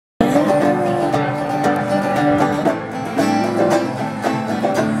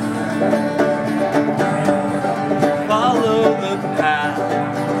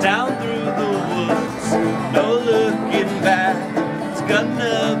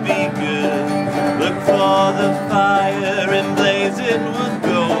be good. Look for the fire emblazoned with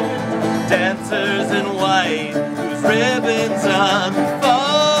gold, dancers in white whose ribbons unfold.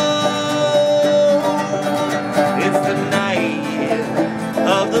 It's the night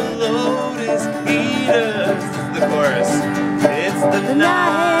of the Lotus Eaters. This is the chorus. It's the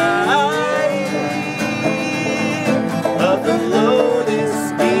night of the Lotus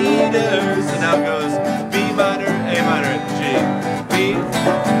Eaters. And now it goes B minor, A minor, G. B,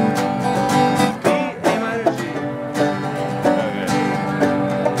 A minor, G. Okay.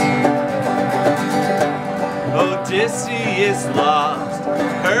 Odysseus lost,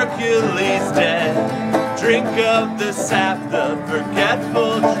 Hercules dead. Drink of the sap the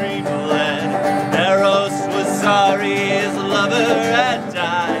forgetful tree bled. Eros was sorry his lover had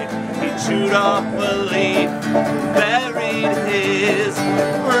died. He chewed off a leaf, buried his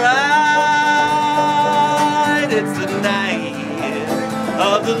bride. It's the night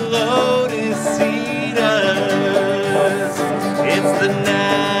of the Lotus Eaters. It's the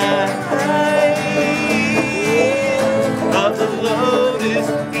night of the Lotus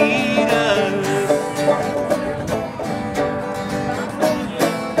Eaters.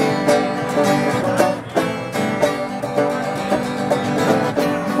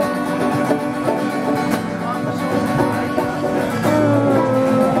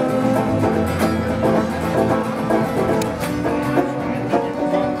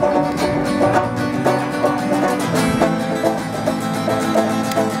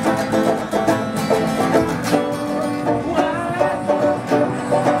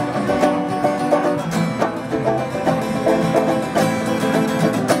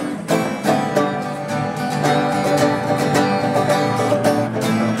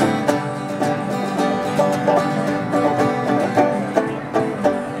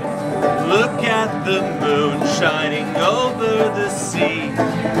 The moon shining over the sea,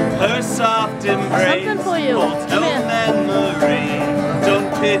 her soft embrace holds no memory. Don't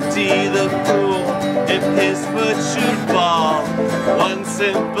pity the fool if his foot should fall. One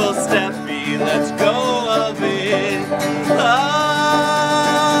simple step he lets go of it. Oh,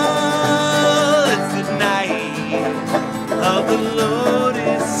 it's the night of the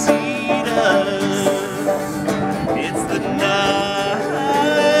Lotus Eaters. It's the night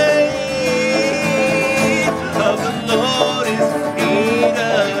of the Lotus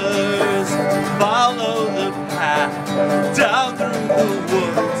Eaters. Follow the path down through the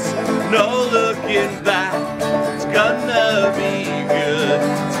woods, no looking back. It's gonna be good,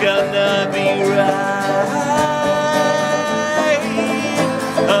 it's gonna be right.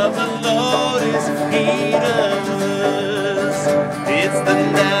 Of the Lotus Eaters. It's the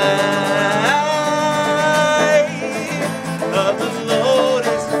night of the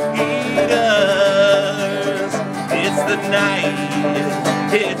Lotus Eaters. It's the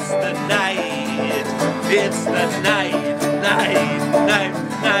night, it's the night, it's the night, night, night,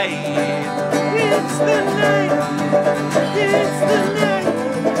 night. It's the night, it's the night,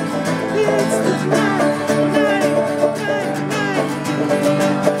 it's the night.